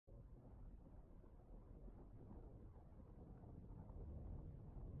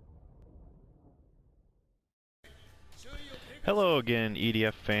Hello again,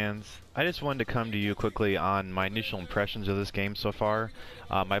 EDF fans. I just wanted to come to you quickly on my initial impressions of this game so far.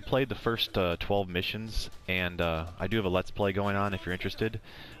 I played the first 12 missions, and I do have a Let's Play going on if you're interested,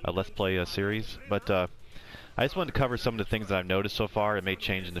 a Let's Play series. But I just wanted to cover some of the things that I've noticed so far. It may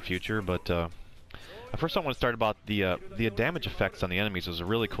change in the future, but first I want to start about the damage effects on the enemies. Is a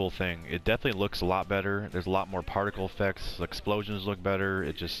really cool thing. It definitely looks a lot better. There's a lot more particle effects. Explosions look better.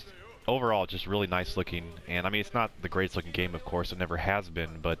 It just overall just really nice looking. And I mean, it's not the greatest looking game, of course. It never has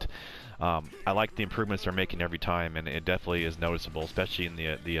been, but I like the improvements they're making every time, and it definitely is noticeable, especially in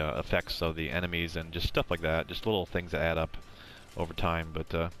the effects of the enemies and just stuff like that. Just little things that add up over time.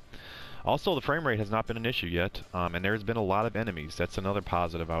 But also, the frame rate has not been an issue yet, and there's been a lot of enemies. That's another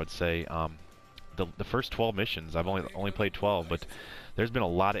positive, I would say. The first 12 missions, I've only played 12, but there's been a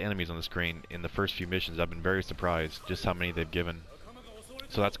lot of enemies on the screen in the first few missions. I've been very surprised just how many they've given.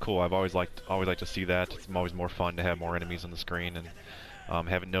 So that's cool. I've always liked to see that. It's always more fun to have more enemies on the screen, and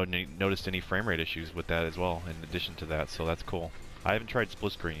haven't noticed any frame rate issues with that as well. In addition to that, so that's cool. I haven't tried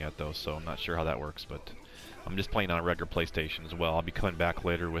split screen yet though, so I'm not sure how that works. But I'm just playing on a regular PlayStation as well. I'll be coming back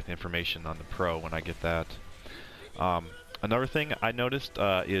later with information on the Pro when I get that. Another thing I noticed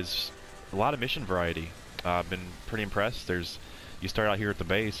is a lot of mission variety. I've been pretty impressed. You start out here at the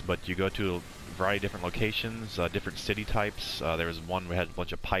base, but you go to a variety of different locations, different city types. There was one where had a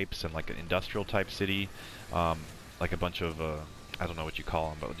bunch of pipes and like an industrial type city, like a bunch of I don't know what you call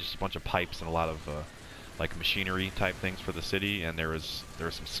them, but just a bunch of pipes and a lot of like machinery type things for the city. And there was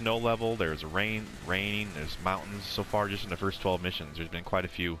some snow level, there's raining, there's mountains. So far, just in the first 12 missions, there's been quite a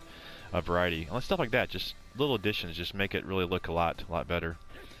few variety. And stuff like that, just little additions, just make it really look a lot better.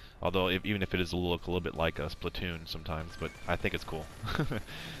 Although, even if it is look a little bit like a Splatoon sometimes, but I think it's cool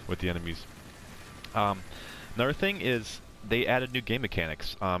with the enemies. Another thing is they added new game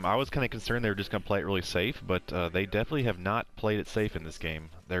mechanics. I was kind of concerned they were just going to play it really safe, but they definitely have not played it safe in this game.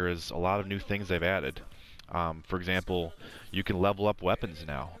 There is a lot of new things they've added. For example, you can level up weapons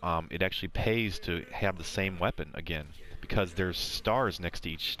now. It actually pays to have the same weapon again, because there's stars next to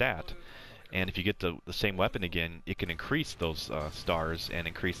each stat. And if you get the same weapon again, it can increase those stars and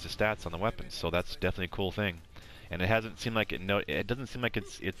increase the stats on the weapons. So that's definitely a cool thing. And it hasn't seemed like it doesn't seem like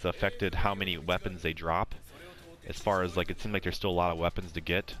it's affected how many weapons they drop. As far as like, it seemed like there's still a lot of weapons to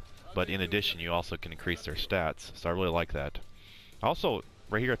get, but in addition, you also can increase their stats. So I really like that. Also,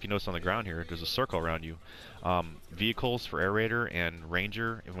 right here, if you notice on the ground here, there's a circle around you. Vehicles for Air Raider and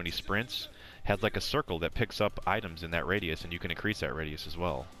Ranger, and when he sprints, has like a circle that picks up items in that radius, and you can increase that radius as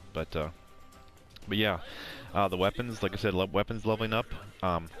well. But yeah, the weapons, like I said, weapons leveling up.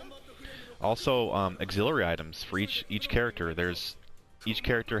 Also, auxiliary items for each character. Each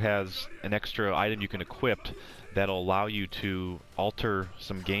character has an extra item you can equip that'll allow you to alter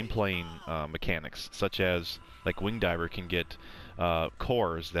some gameplay mechanics, such as like Wing Diver can get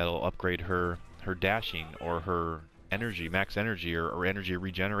cores that'll upgrade her dashing or her energy, max energy, or energy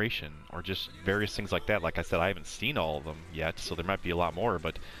regeneration, or just various things like that. Like I said, I haven't seen all of them yet, so there might be a lot more,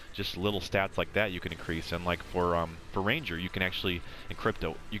 but just little stats like that you can increase. And like for Ranger, you can actually equip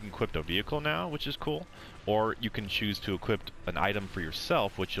a vehicle now, which is cool, or you can choose to equip an item for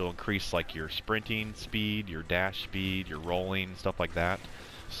yourself, which will increase like your sprinting speed, your dash speed, your rolling, stuff like that.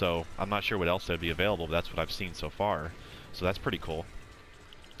 So I'm not sure what else would be available, but that's what I've seen so far. So that's pretty cool.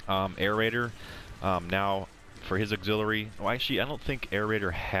 Air Raider, now for his auxiliary, well, actually I don't think Air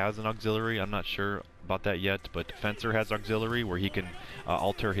Raider has an auxiliary, I'm not sure about that yet, but Fencer has auxiliary where he can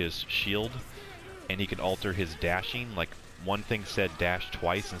alter his shield, and he can alter his dashing. Like one thing said dash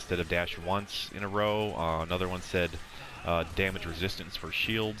twice instead of dash once in a row, another one said damage resistance for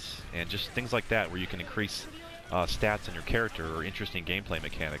shields, and just things like that where you can increase stats on your character or interesting gameplay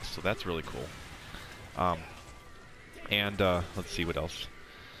mechanics, so that's really cool. Let's see what else.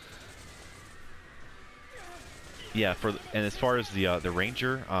 Yeah, and as far as the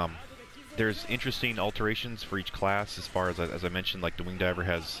Ranger, there's interesting alterations for each class. As far as I mentioned, like the Wing Diver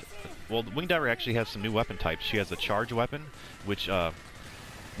has, well, the Wing Diver actually has some new weapon types. She has a charge weapon, which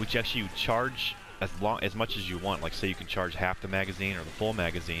actually you charge as much as you want. Like say you can charge half the magazine or the full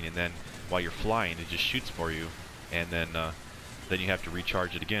magazine, and then while you're flying, it just shoots for you, and then you have to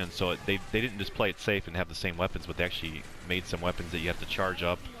recharge it again. So they didn't just play it safe and have the same weapons, but they actually made some weapons that you have to charge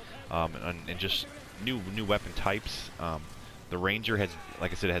up, and just new weapon types. The Ranger has,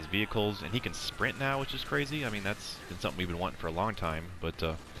 like I said, has vehicles, and he can sprint now, which is crazy. I mean, that's been something we've been wanting for a long time.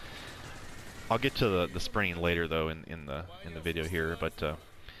 But I'll get to the sprinting later, though, in the video here. But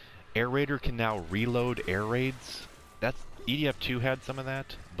Air Raider can now reload air raids. That's EDF 2 had some of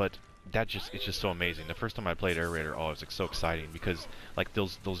that, but it's just so amazing. The first time I played Air Raider, oh, it was like so exciting because like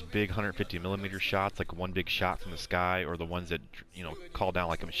those big 150 millimeter shots, like one big shot from the sky, or the ones that call down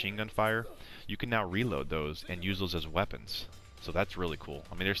like a machine gun fire, you can now reload those and use those as weapons. So that's really cool.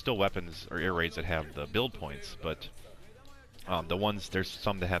 I mean, there's still weapons or air raids that have the build points, but there's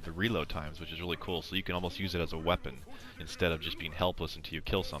some that have the reload times, which is really cool. So you can almost use it as a weapon instead of just being helpless until you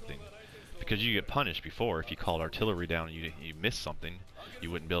kill something. Because you get punished before if you called artillery down and you missed something,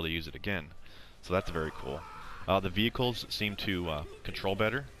 you wouldn't be able to use it again. So that's very cool. The vehicles seem to control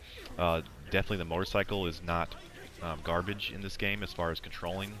better. Definitely the motorcycle is not garbage in this game as far as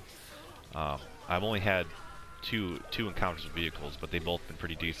controlling. I've only had two encounters with vehicles, but they've both been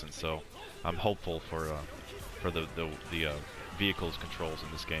pretty decent. So I'm hopeful for the vehicles controls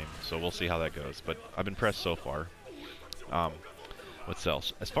in this game. So we'll see how that goes. But I've been impressed so far. What's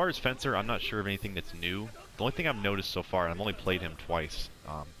else? As far as Fencer, I'm not sure of anything that's new. The only thing I've noticed so far, and I've only played him twice,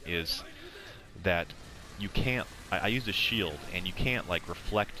 is that you can't. I used a shield, and you can't like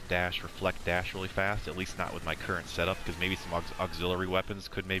reflect dash really fast. At least not with my current setup, because maybe some auxiliary weapons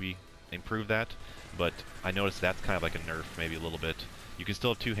could maybe improve that. But I noticed that's kind of like a nerf, maybe a little bit. You can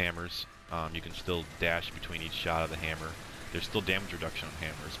still have two hammers. You can still dash between each shot of the hammer. There's still damage reduction on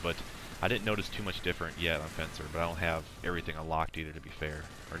hammers, but I didn't notice too much different yet on Fencer, but I don't have everything unlocked either, to be fair,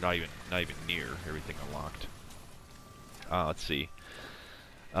 or not even near everything unlocked. Let's see.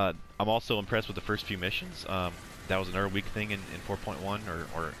 I'm also impressed with the first few missions. That was another weak thing in 4.1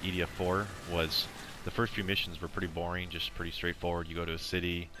 or EDF 4 was the first few missions were pretty boring, just pretty straightforward. You go to a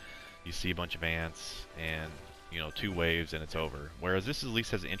city, you see a bunch of ants, and 2 waves and it's over. Whereas this at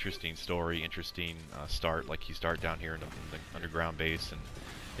least has an interesting story, interesting start. Like you start down here in the underground base, and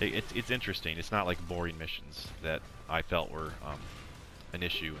it's interesting. It's not like boring missions that I felt were an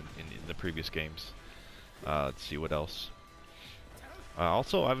issue in the previous games. Let's see what else.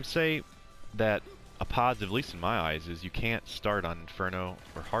 Also, I would say that a positive, at least in my eyes, is you can't start on Inferno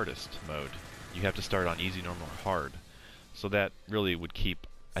or Hardest mode. You have to start on Easy, Normal, or Hard. So that really would keep,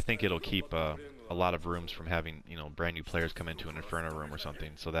 I think it'll keep a lot of rooms from having, brand new players come into an Inferno room or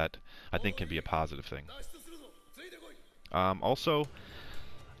something. So that, I think, can be a positive thing. Also,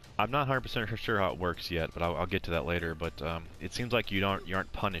 I'm not 100% sure how it works yet, but I'll get to that later. But it seems like you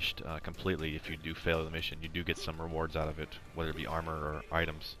aren't punished completely if you do fail the mission. You do get some rewards out of it, whether it be armor or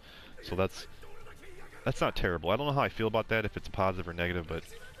items. So that's not terrible. I don't know how I feel about that, if it's a positive or negative, but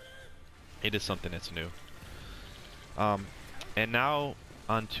it is something that's new. And now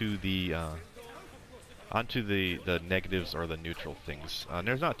onto the negatives or the neutral things.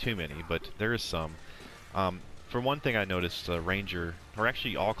 There's not too many, but there is some. For one thing, I noticed Ranger, or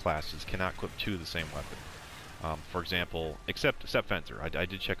actually all classes, cannot equip 2 of the same weapon. For example, except Fencer. I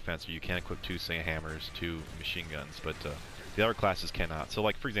did check Fencer. You can equip 2 hammers, 2 machine guns, but the other classes cannot. So,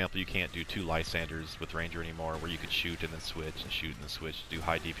 like for example, you can't do 2 Lysanders with Ranger anymore, where you could shoot and then switch and shoot and then switch, do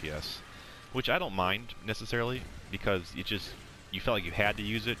high DPS, which I don't mind necessarily, because you felt like you had to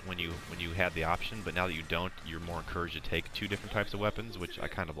use it when you had the option, but now that you don't, you're more encouraged to take 2 different types of weapons, which I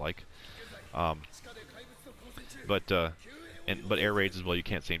kind of like. But air raids as well, you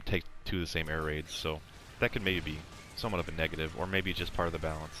can't take 2 of the same air raids, so that could maybe be somewhat of a negative, or maybe just part of the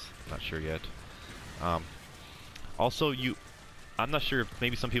balance. I'm not sure yet. Also, I'm not sure if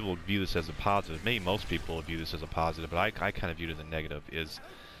maybe some people view this as a positive. Maybe most people view this as a positive, but I kind of view it as a negative. Is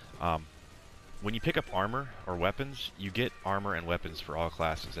when you pick up armor or weapons, you get armor and weapons for all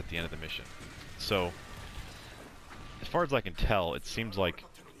classes at the end of the mission. So, as far as I can tell, it seems like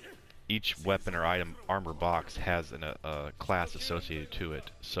each weapon or item armor box has a class associated to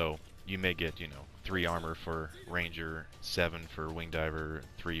it. So you may get 3 armor for Ranger, 7 for Wing Diver,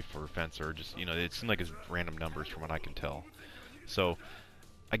 3 for Fencer. Just it seems like it's random numbers from what I can tell. So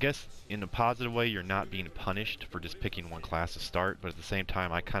I guess in a positive way, you're not being punished for just picking one class to start, but at the same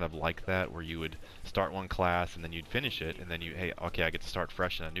time, I kind of like that, where you would start one class and then you'd finish it, and then hey, okay, I get to start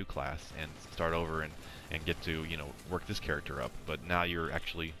fresh in a new class and start over and get to work this character up. But now you're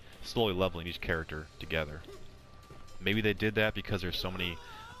actually slowly leveling each character together. Maybe they did that because there's so many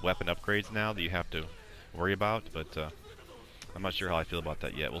weapon upgrades now that you have to worry about, but I'm not sure how I feel about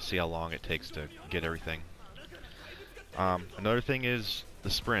that yet. We'll see how long it takes to get everything. Another thing is the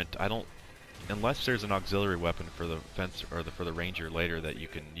sprint. Unless there's an auxiliary weapon for the fence or for the ranger later that you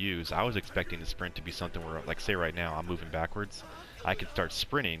can use, I was expecting the sprint to be something where, like say right now, I'm moving backwards, I could start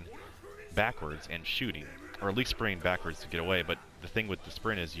sprinting backwards and shooting, or at least sprinting backwards to get away. But the thing with the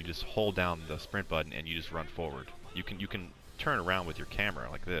sprint is you just hold down the sprint button and you just run forward. You can turn around with your camera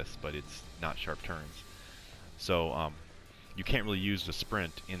like this, but it's not sharp turns. So you can't really use the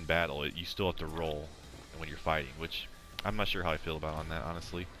sprint in battle. You still have to roll when you're fighting, which I'm not sure how I feel about on that,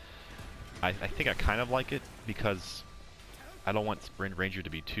 honestly. I think I kind of like it because I don't want Ranger to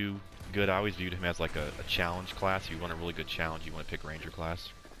be too good. I always viewed him as like a challenge class. If you want a really good challenge, you want to pick Ranger class.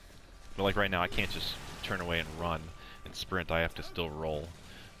 But like right now, I can't just turn away and run and sprint. I have to still roll,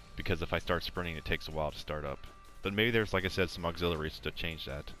 because if I start sprinting, it takes a while to start up. But maybe there's, like I said, some auxiliaries to change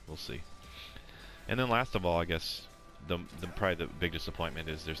that. We'll see. And then last of all, I guess, probably the big disappointment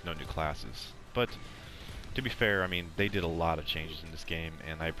is there's no new classes. But to be fair, I mean, they did a lot of changes in this game,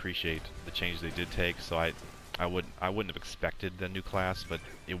 and I appreciate the changes they did take. So I wouldn't have expected the new class, but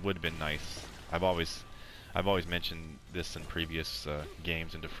it would have been nice. I've always mentioned this in previous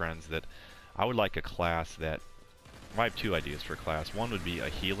games and to friends that I would like a class that. I have two ideas for a class. One would be a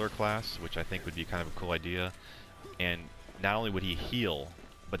healer class, which I think would be kind of a cool idea. And not only would he heal,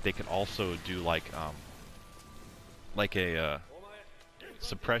 but they could also do like a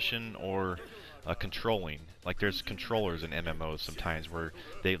suppression or controlling. Like there's controllers in MMOs sometimes where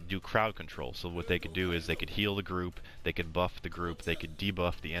they do crowd control. So what they could do is they could heal the group, they could buff the group, they could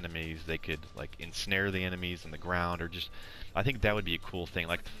debuff the enemies, they could like ensnare the enemies in the ground, or just I think that would be a cool thing.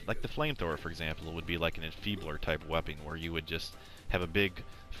 Like the flamethrower, for example, would be like an enfeebler type weapon where you would just have a big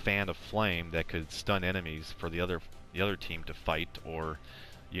fan of flame that could stun enemies for the other team to fight, or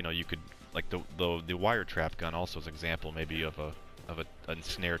you know, you could like the wire trap gun also is an example maybe of a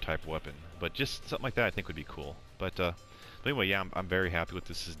snare type weapon, but just something like that I think would be cool. But anyway, yeah, I'm very happy with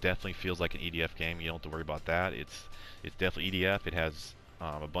this. This definitely feels like an EDF game. You don't have to worry about that. It's definitely EDF. It has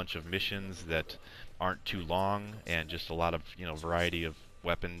a bunch of missions that aren't too long, and just a lot of variety of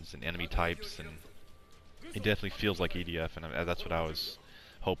weapons and enemy types, and it definitely feels like EDF, and that's what I was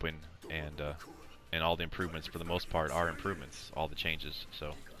hoping. And all the improvements for the most part are improvements. All the changes.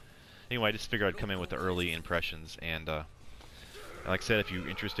 So anyway, I just figured I'd come in with the early impressions, and like I said, if you're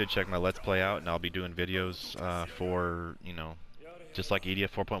interested, check my Let's Play out, and I'll be doing videos for, just like EDF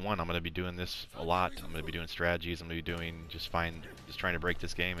 4.1. I'm going to be doing this a lot. I'm going to be doing strategies. I'm going to be doing just trying to break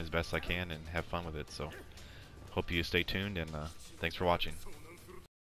this game as best I can and have fun with it. So, hope you stay tuned, and thanks for watching.